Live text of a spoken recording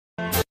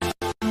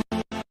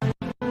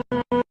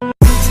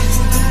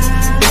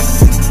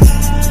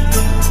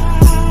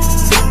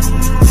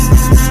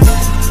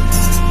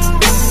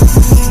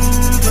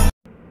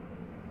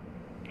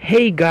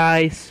Hey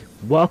guys,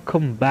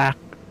 welcome back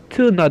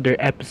to another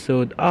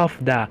episode of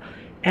the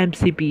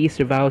MCPE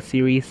Survival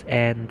Series.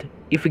 And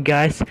if you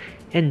guys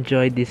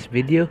enjoyed this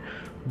video,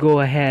 go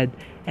ahead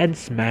and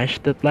smash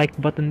that like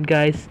button,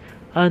 guys,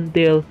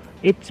 until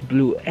it's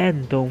blue.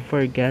 And don't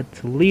forget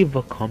to leave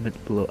a comment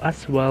below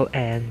as well.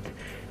 And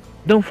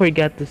don't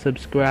forget to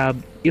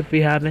subscribe if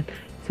you haven't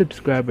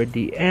subscribed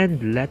already.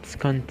 And let's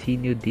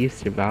continue this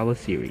survival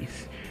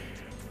series.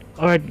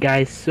 Alright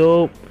guys,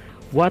 so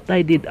what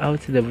I did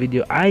outside the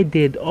video, I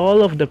did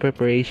all of the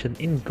preparation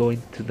in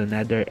going to the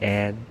Nether,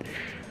 and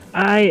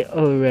I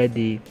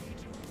already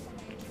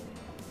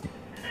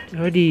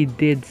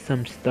did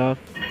some stuff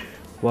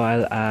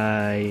while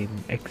I'm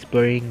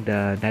exploring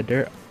the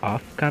Nether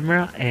off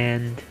camera.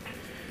 And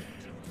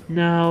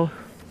now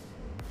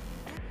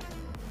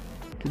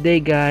today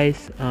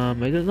guys, I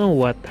don't know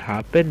what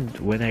happened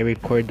when I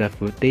record the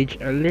footage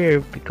earlier,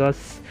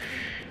 because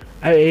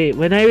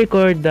when I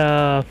record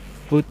the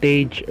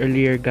footage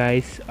earlier,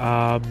 guys,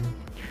 my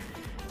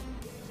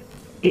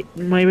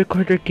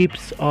recorder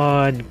keeps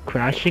on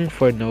crashing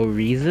for no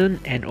reason,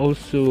 and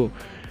also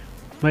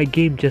my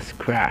game just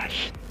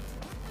crashed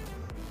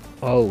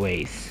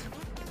always,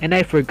 and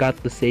I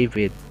forgot to save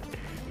it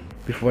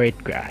before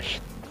it crashed.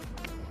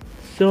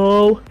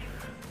 So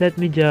let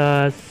me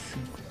just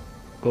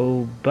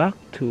go back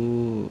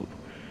to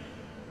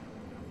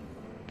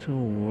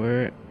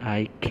where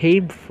I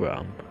came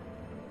from.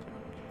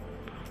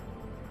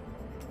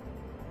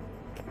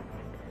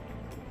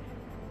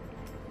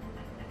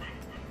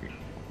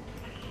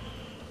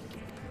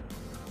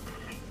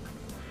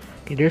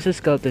 Okay, there's a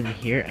skeleton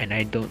here, and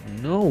I don't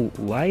know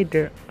why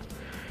there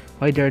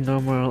are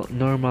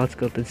normal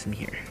skeletons in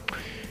here.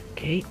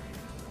 Okay.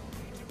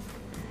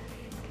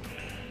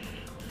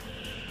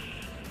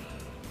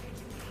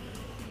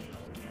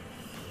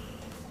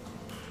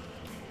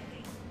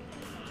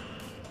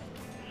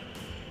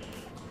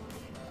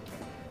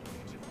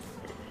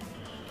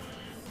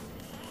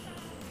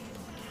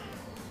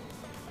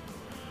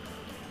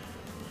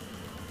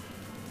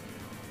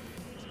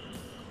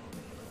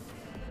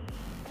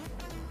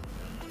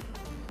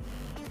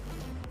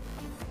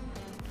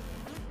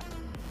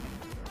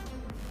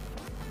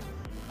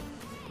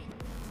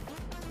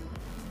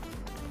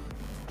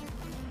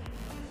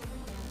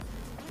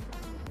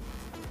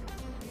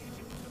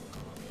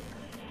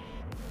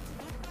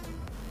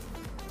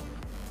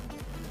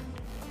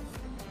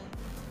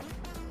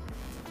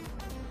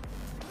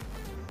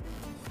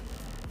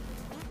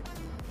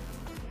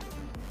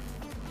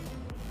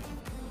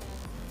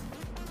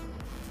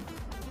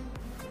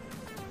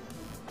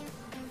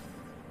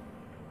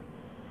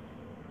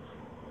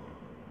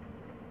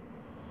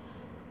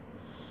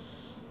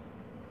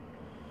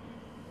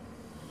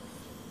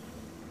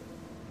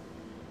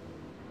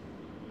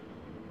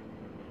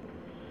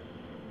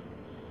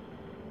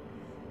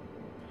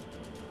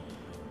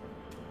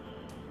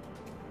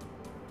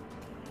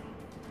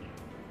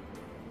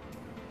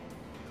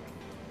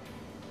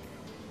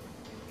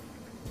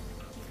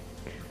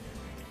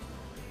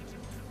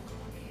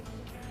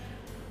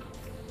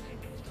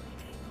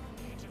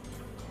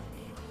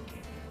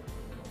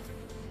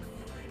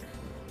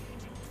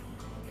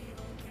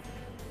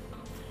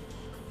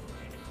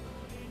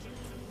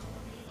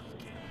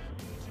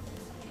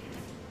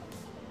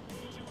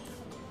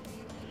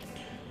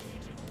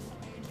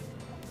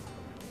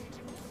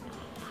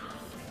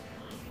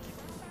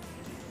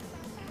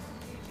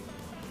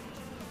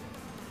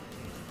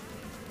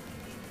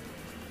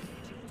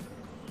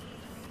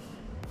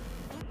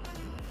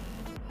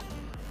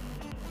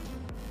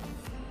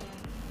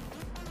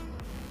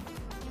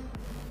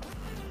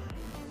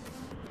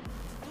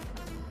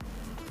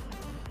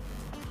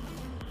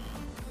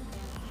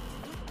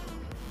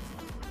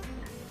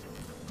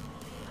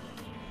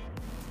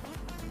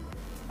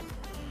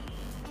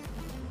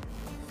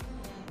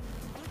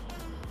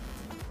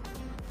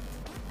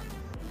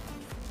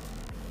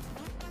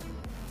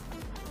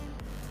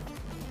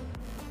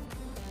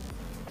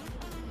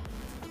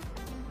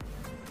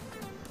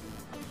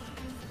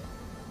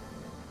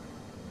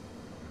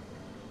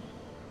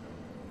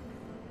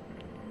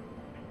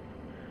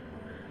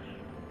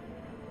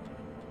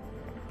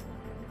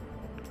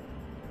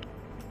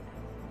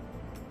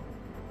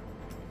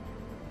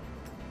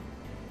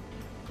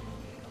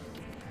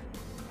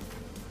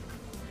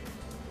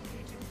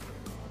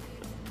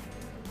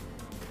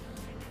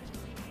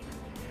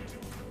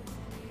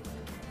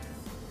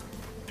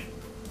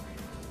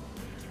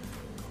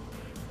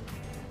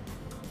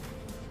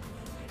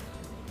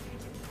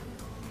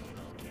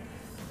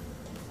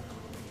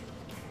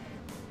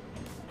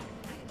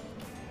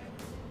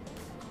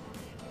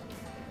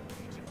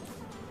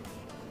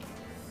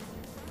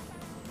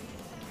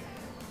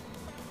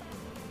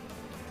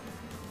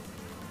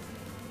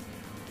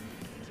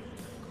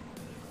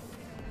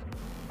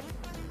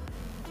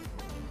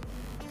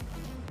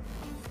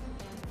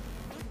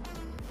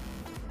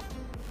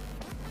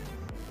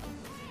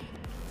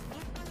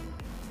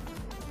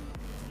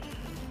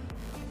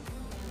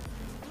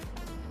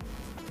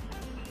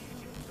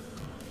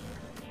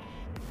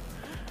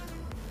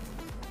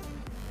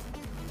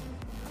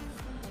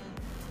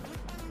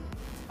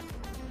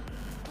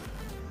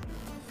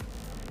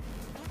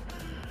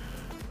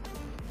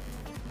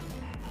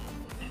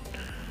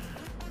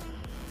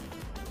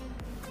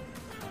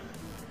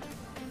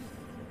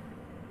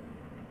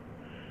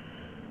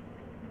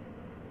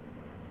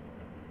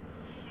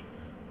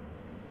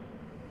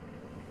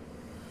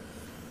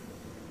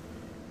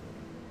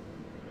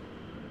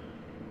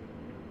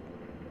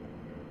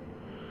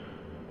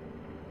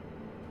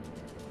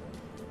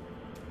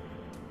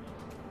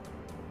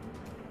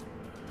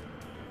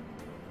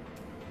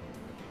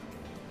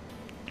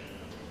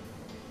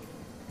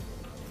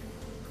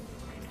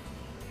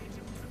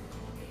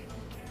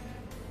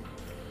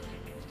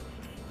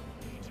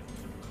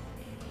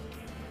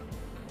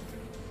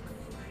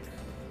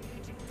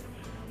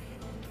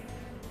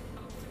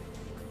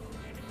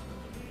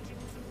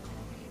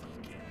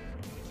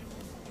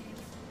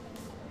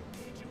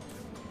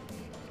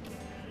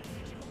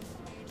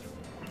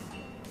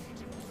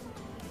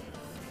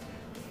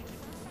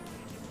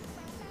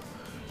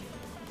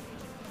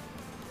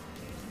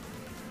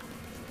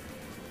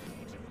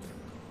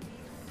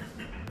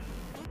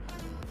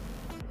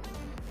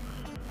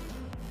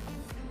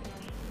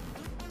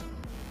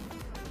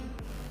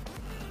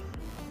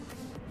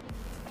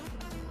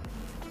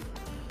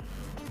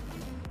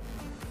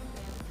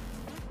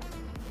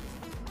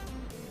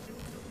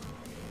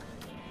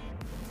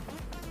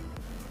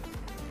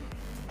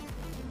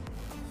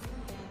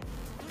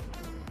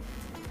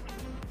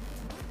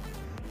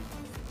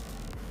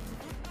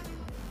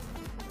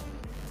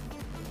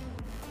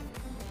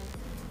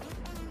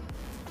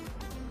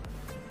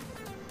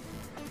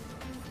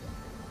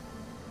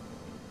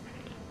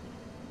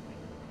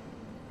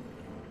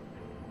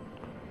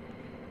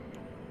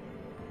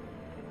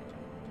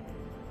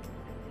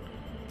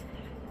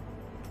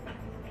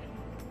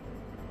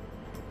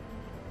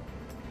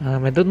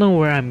 I don't know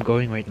where I'm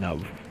going right now,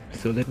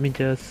 so let me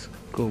just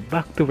go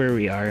back to where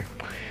we are.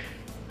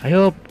 I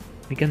hope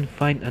we can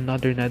find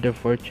another nether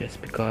fortress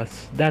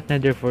because that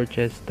nether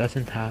fortress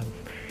doesn't have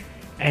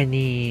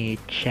any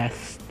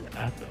chest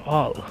at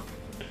all.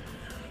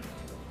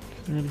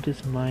 So let me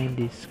just mine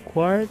this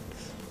quartz.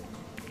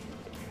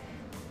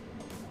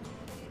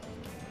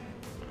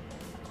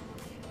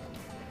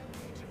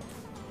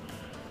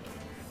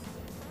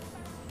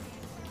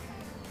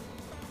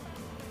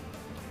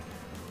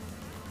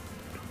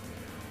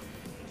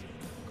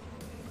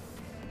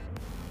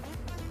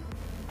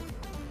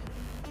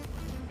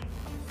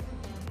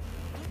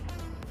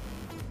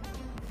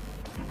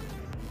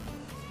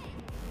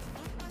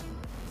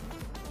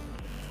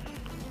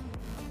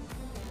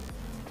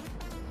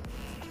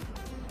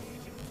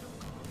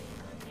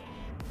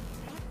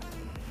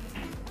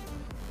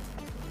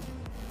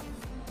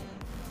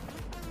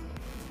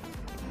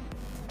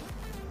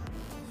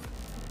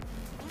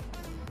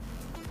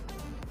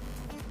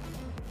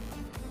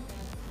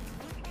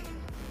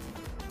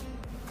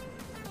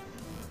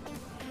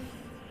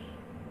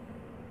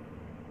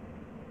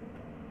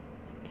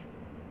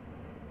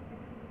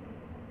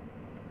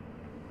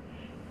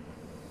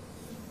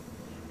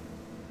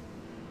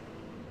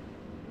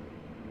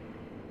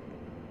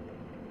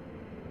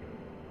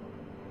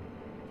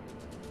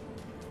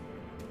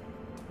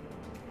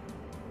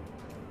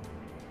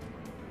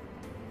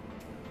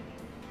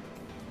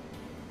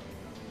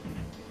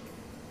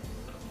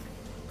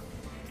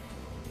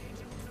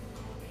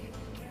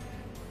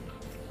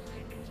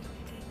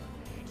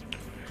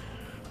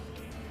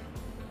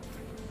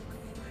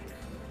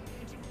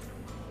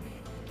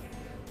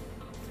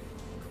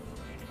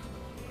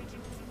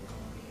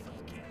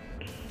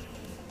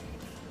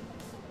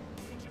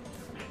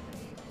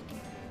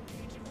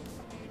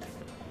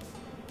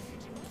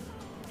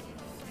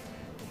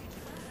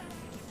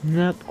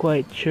 Not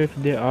quite sure if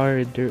there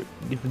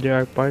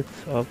are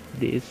parts of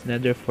this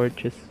nether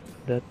fortress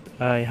that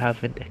I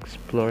haven't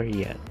explored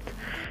yet.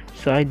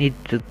 So I need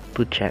to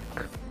check.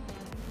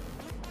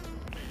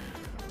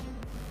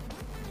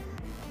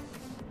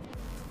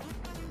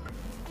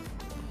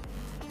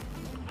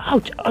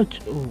 Ouch, ouch.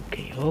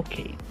 Okay,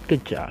 okay.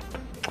 Good job.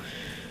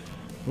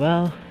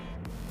 Well,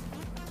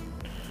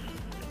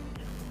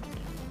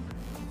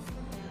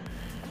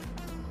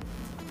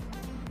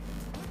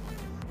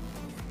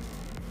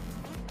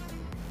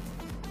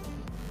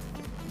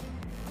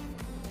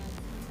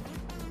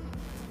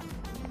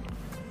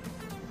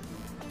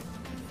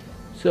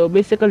 so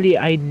basically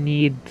I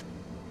need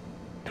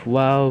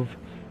 12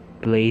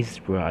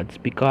 blaze rods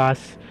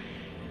because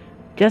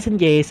just in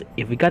case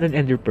if we got an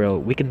ender pearl,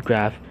 we can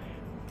craft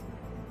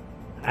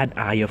an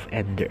eye of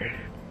ender.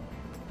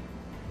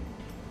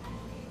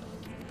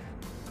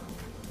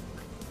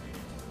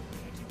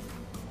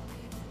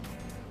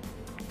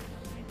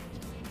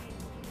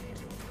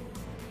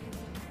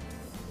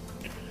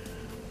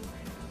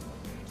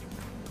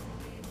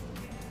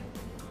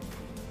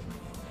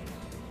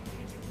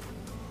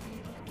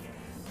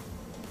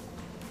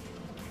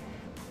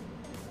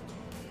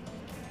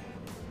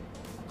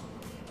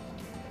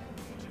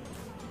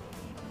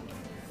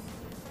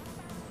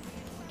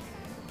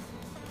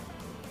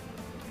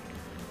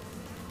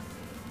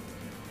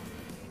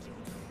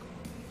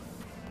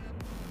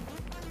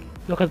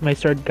 Look at my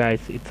sword, guys,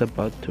 it's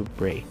about to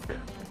break.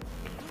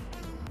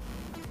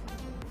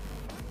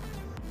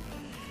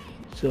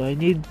 So I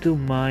need to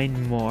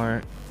mine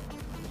more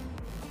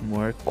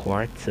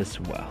quartz as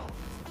well.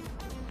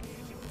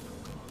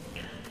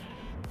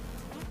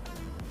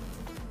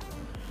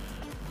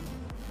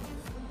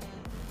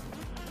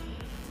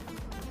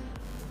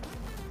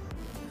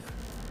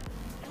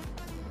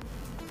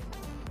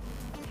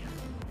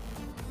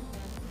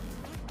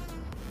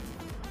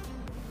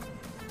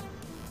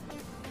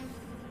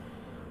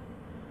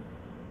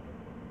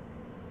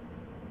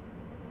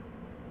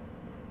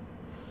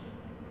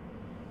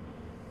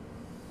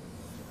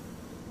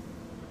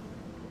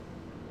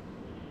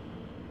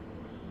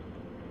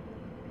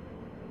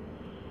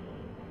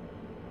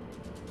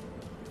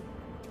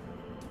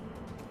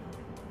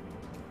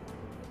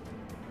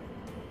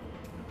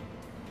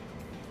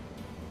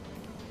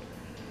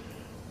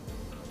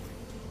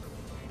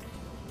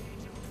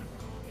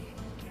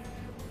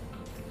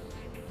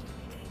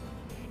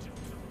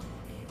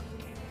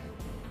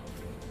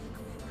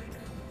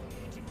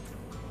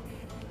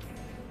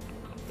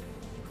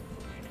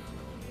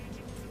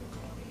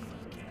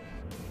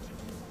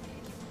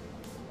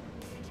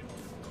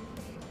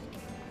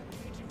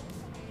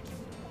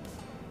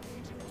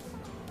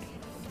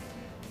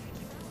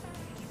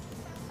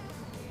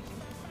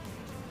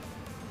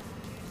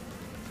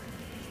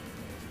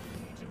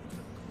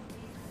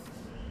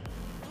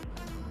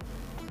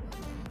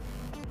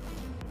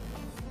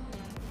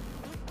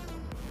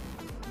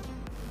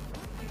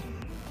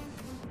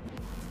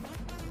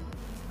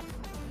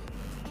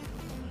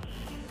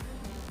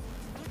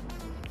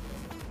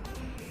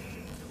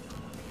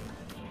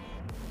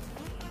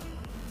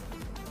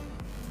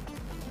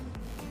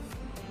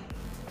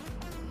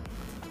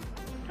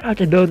 Ouch,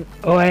 I don't.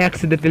 Oh, I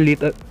accidentally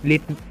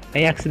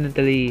I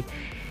accidentally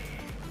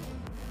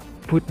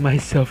put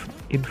myself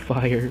in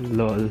fire.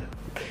 Lol.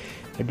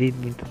 I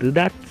didn't mean to do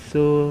that.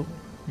 So,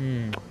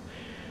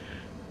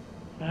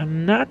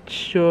 I'm not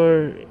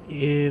sure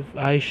if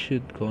I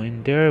should go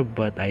in there,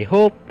 but I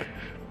hope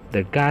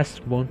the gas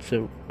won't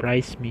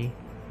surprise me.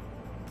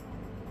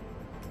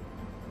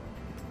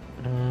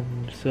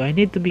 So I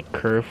need to be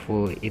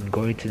careful in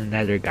going to the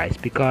Nether, guys,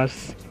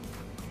 because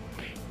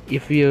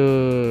if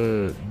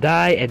you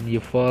die and you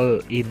fall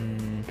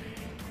in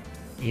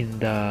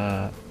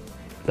the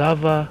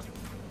lava,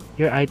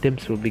 your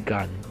items will be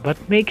gone. But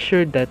make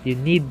sure that you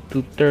need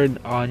to turn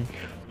on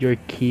your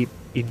keep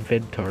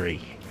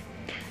inventory,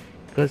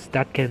 because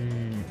that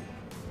can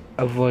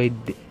avoid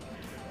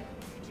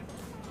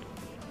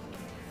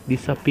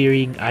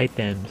disappearing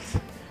items.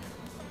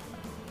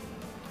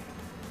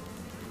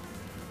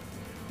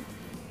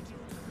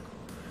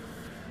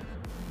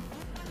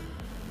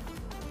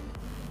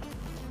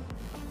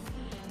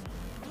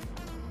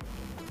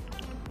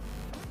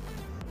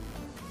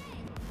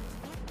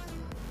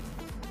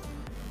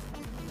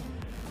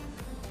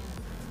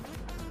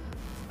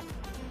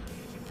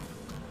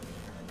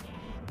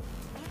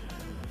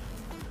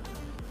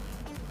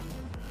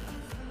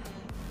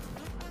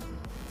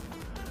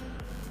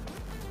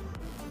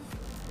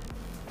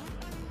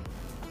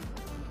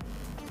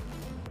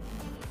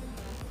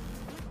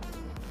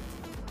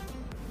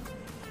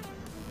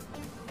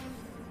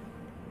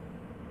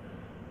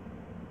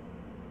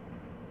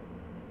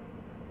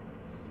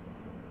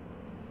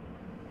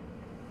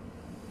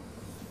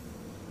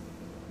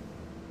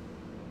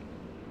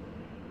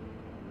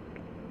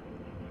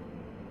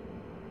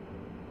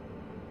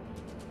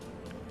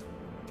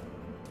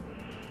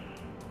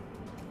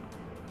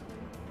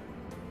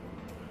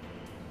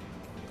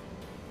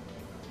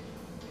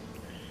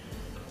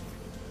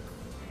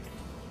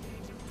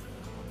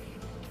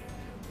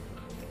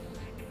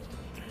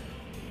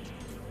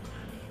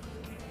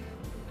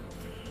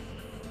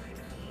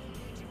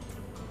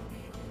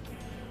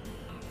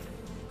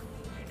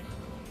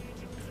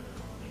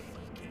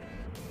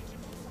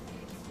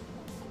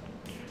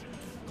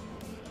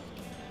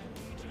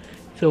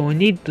 So we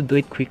need to do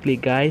it quickly,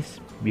 guys,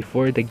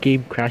 before the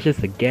game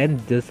crashes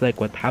again, just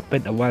like what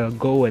happened a while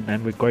ago when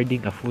I'm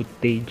recording a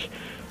footage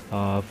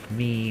of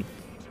me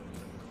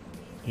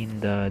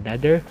in the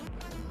Nether.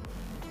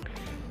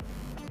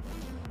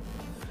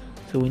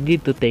 So we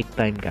need to take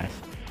time, guys.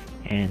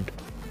 And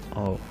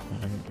oh,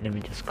 let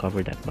me just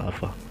cover that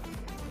buffer.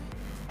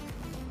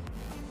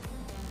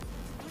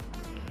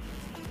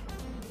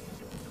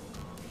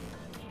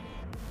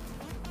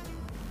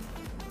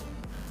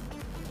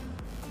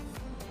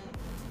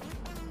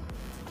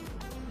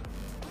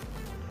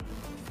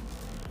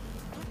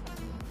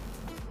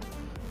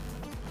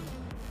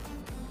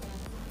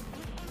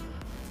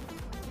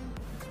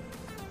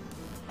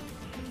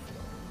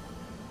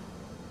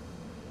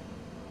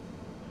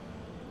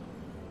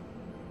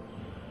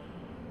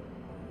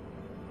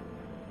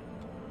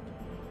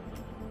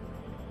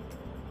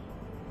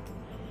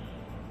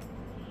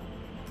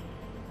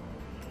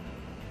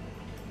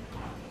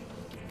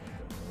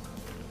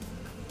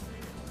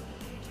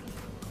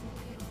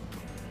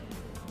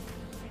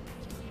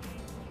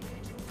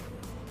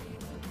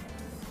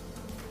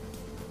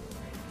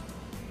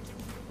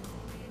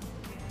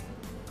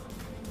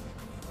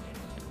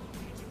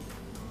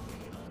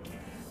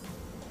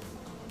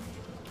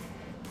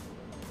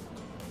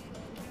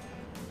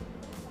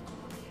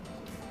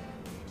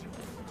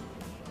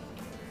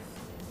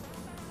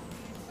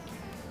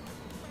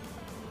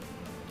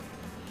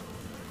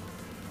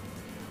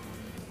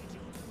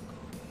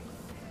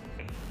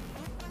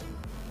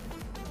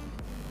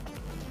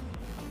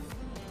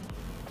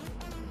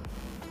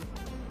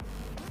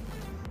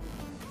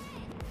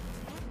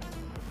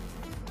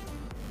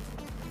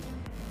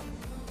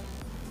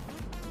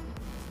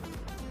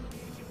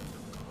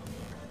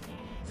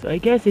 So I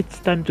guess it's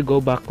time to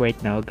go back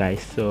right now,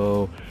 guys.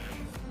 So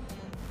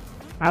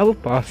I will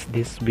pause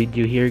this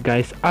video here,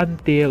 guys,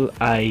 until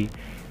I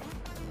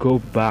go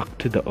back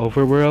to the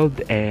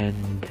overworld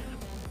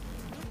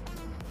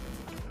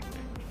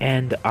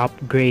and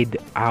upgrade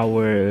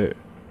our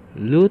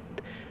loot.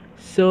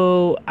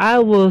 So I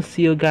will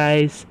see you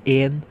guys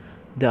in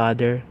the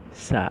other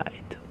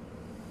side.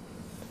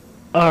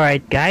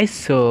 Alright, guys,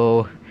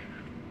 so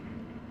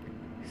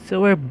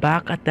we're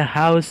back at the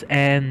house,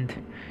 and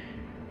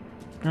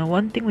now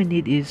one thing we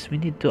need is we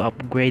need to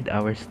upgrade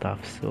our stuff.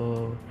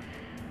 So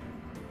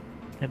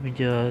let me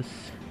just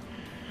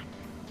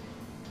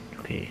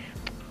okay.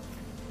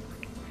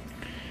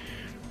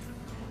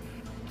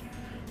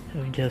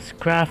 Let me just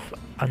craft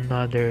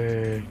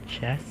another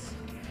chest.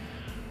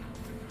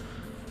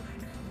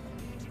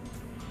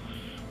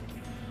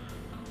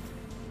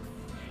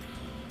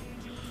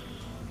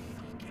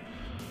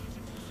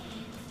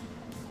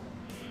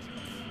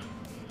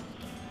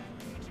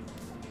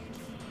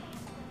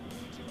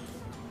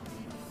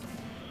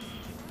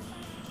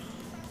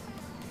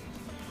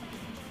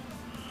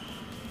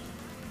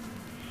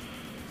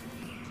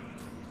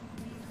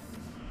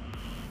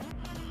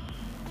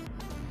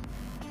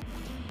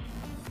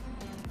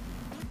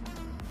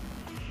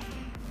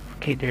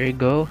 Okay, there you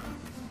go.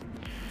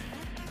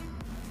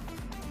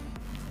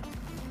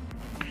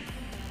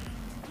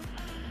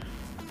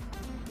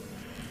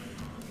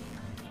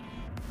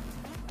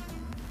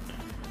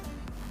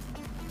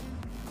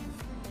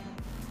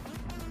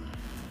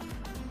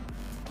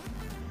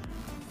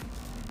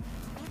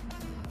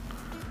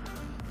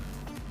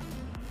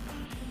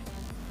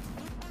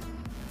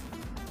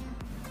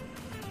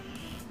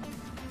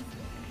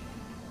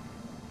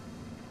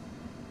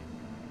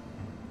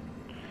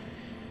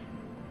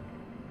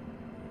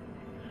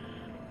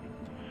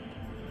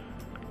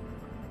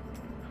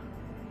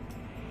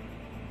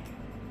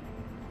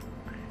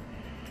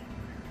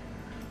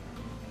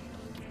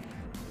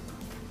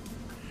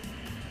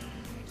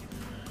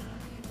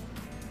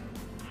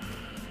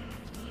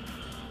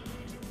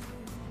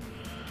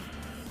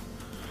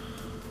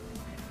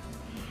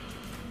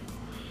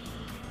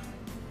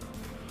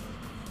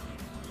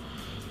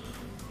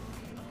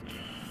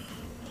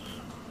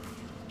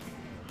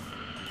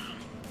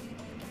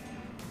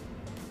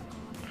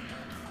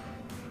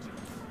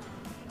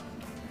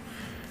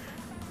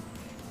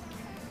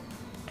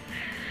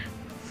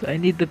 So I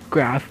need to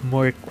craft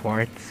more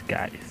quartz,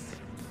 guys.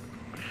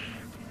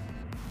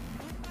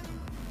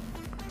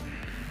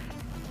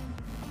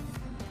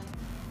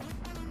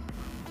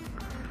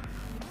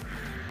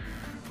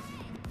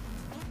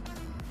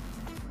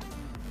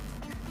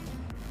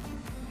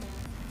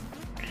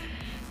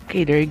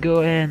 Okay, there you go,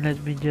 and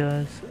let me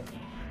just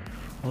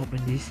open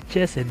this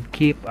chest and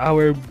keep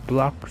our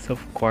blocks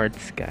of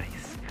quartz,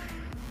 guys.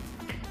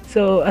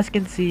 So as you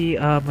can see,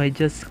 I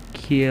just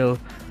kill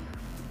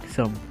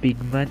some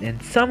pigmen,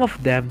 and some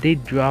of them they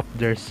drop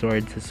their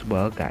swords as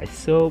well, guys.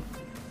 So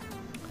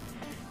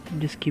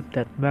just keep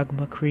that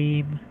magma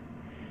cream,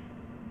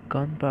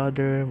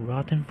 gunpowder,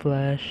 rotten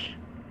flesh.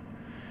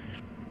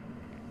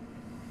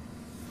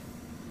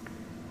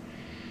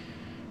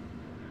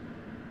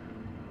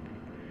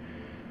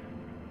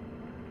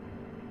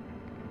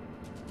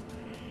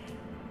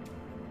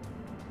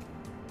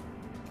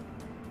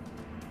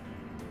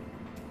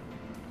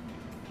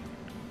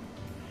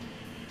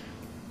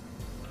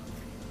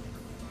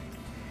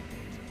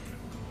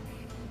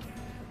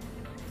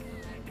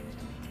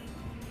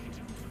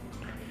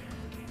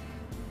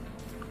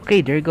 Okay,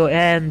 there you go,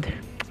 and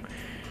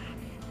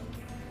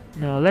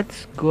now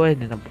let's go ahead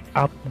and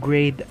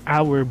upgrade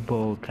our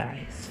bow,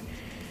 guys.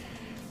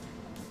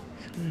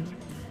 So,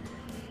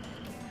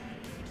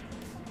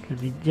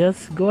 let me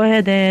just go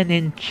ahead and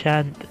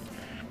enchant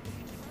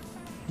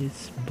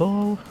this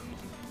bow.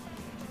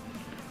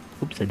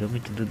 Oops, I don't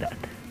mean to do that.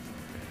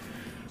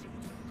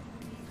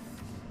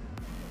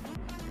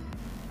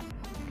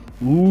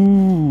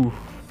 Ooh,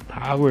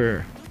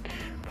 power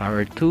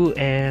 2,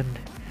 and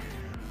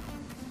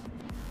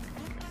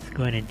let's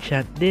go ahead and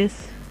enchant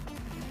this.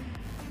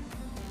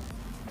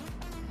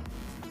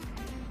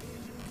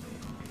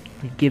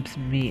 It gives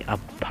me a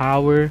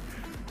power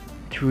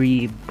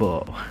 3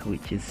 bow,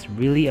 which is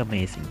really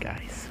amazing,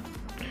 guys.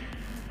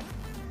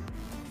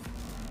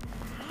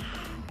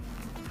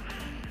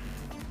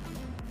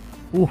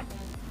 Ooh.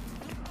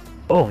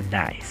 Oh,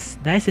 nice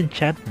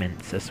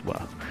enchantments as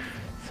well.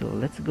 So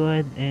let's go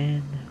ahead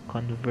and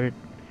convert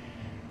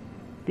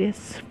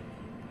this.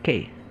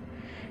 Okay,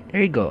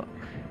 there you go.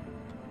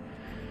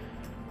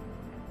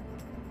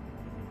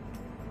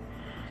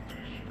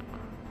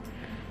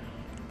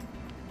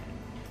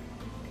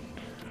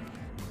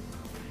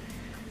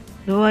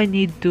 Now I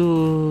need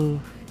to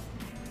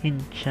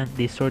enchant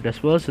this sword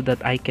as well so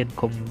that I can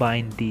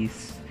combine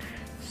these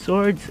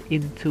swords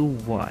into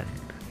one.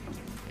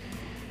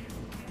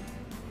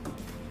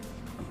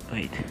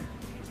 Wait,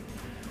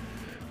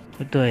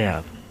 what do I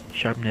have?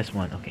 Sharpness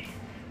 1, okay.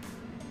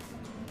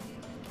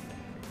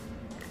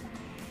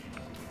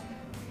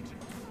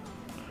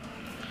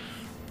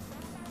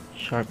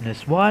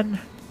 Sharpness 1,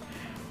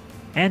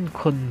 and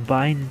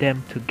combine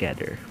them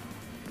together.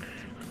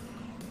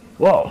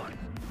 Whoa,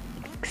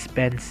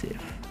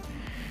 expensive.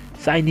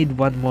 So I need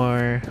one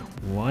more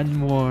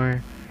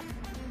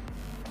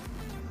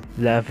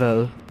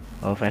level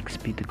of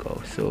XP to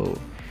go. So,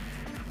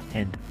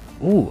 and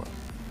ooh,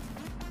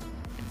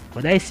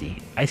 what do I see?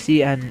 I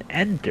see an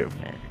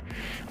Enderman.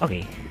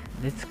 Okay,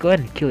 let's go ahead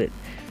and kill it.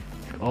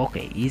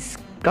 Okay, he's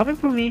coming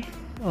for me.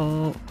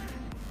 Oh,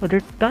 there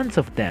are tons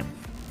of them.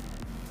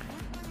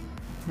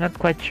 Not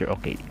quite sure.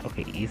 Okay,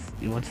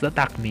 he wants to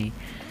attack me.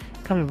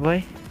 Come here,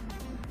 boy.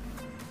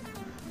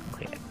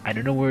 Okay, I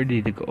don't know where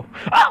did he go.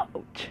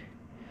 Ouch!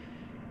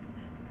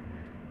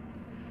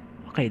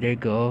 Okay, there you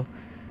go.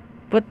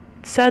 But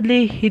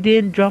sadly, he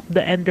didn't drop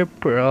the Ender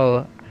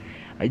Pearl.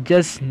 I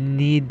just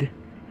need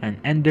an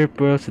Ender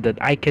Pearl so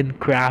that I can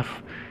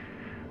craft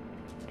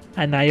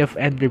an Eye of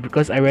Ender,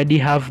 because I already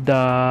have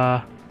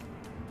the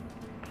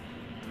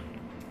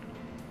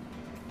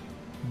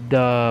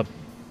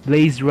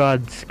blaze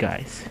rods,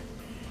 guys.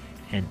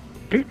 And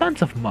there are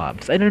tons of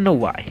mobs. I don't know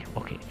why.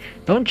 Okay,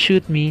 don't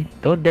shoot me.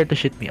 Don't dare to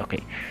shoot me.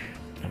 Okay,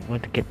 I'm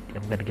gonna get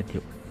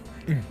you.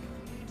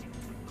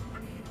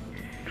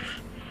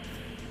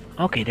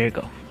 Okay, there you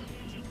go.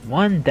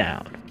 One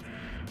down.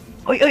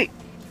 Oi, oi!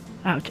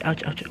 Ouch,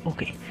 ouch, ouch.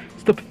 Okay.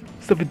 Stop it.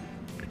 Stop it.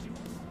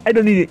 I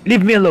don't need it.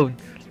 Leave me alone.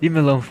 Leave me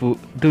alone, fool.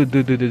 Do.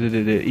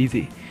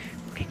 Easy.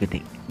 Okay, good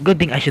thing. Good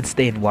thing I should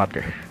stay in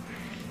water.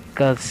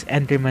 Because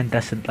Enderman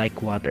doesn't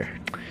like water.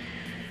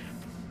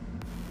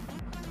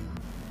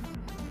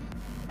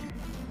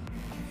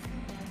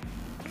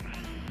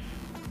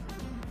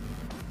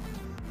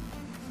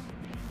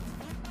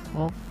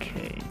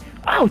 Okay.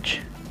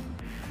 Ouch!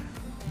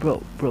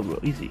 Bro,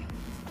 easy.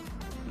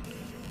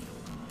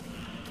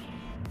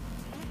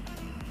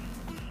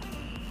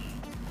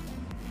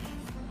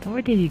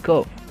 Where did he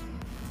go?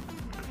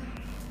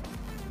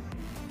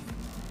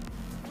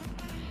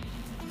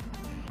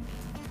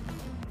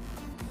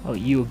 Oh,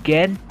 you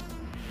again?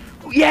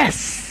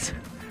 Yes!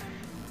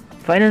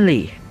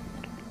 Finally!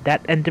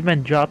 That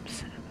Enderman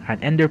drops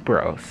an Ender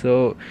Pearl,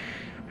 so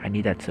I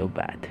need that so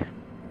bad.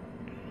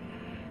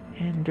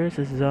 And there's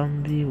a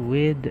zombie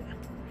with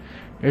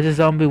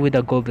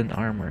a golden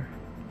armor.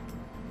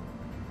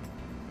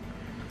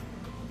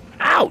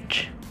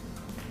 Ouch!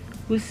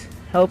 Who's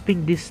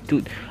helping this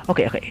dude?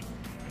 Okay.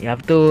 You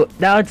have to.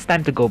 Now it's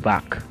time to go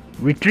back.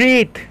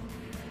 Retreat!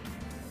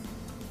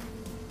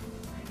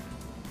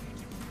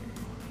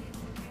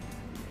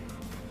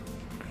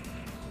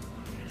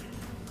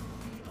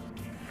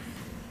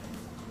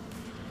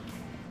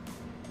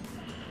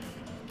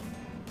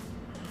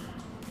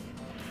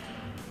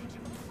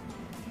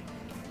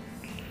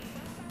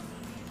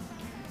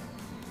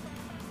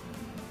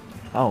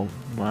 Oh,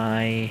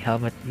 my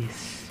helmet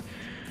is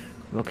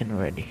broken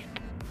already.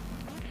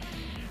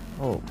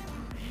 Oh.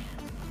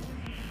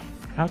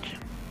 Ouch.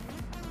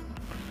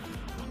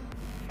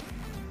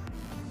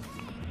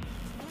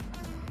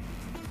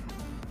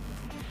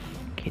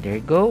 Okay, there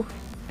you go.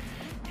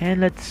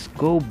 And let's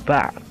go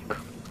back.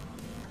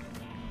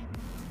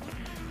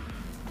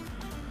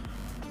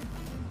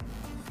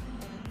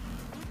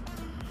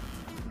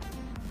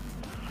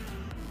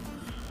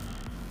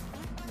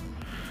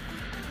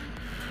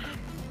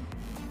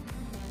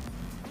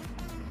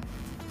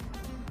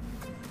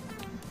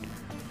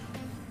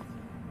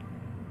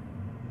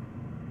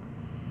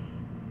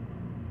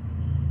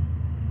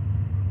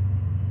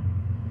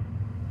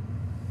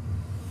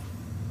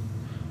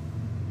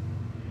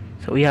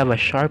 So we have a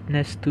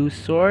sharpness 2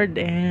 sword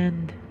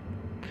and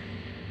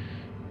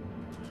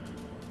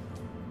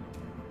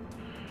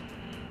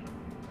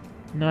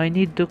no, I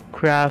need to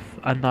craft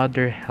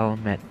another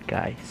helmet,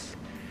 guys,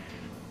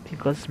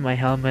 because my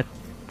helmet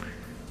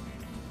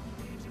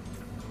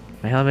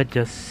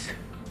just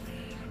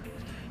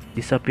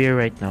disappear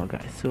right now,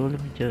 guys. So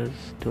let me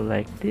just do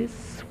like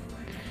this.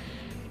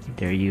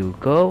 There you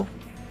go.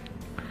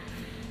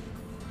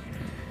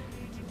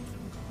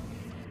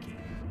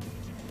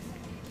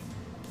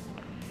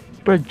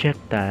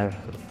 Projectile.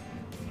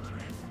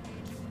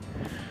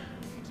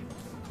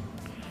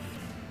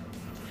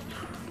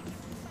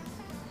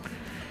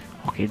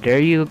 Okay, there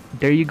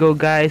you go,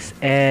 guys.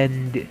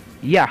 And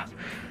yeah,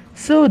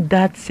 so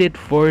that's it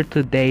for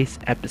today's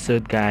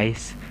episode,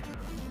 guys.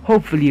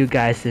 Hopefully you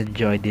guys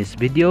enjoyed this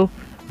video.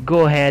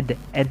 Go ahead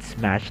and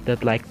smash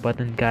that like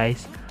button,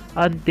 guys,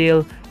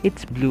 until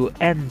it's blue,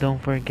 and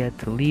don't forget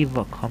to leave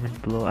a comment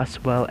below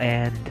as well,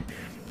 and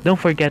don't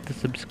forget to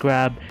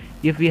subscribe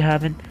if you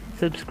haven't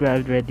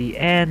subscribed already.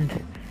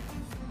 And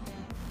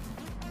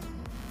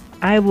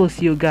I will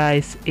see you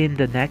guys in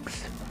the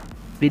next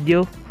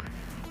video.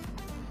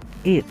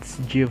 It's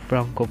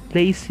Gianfranco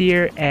Plays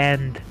here,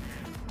 and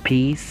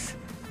peace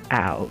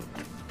out.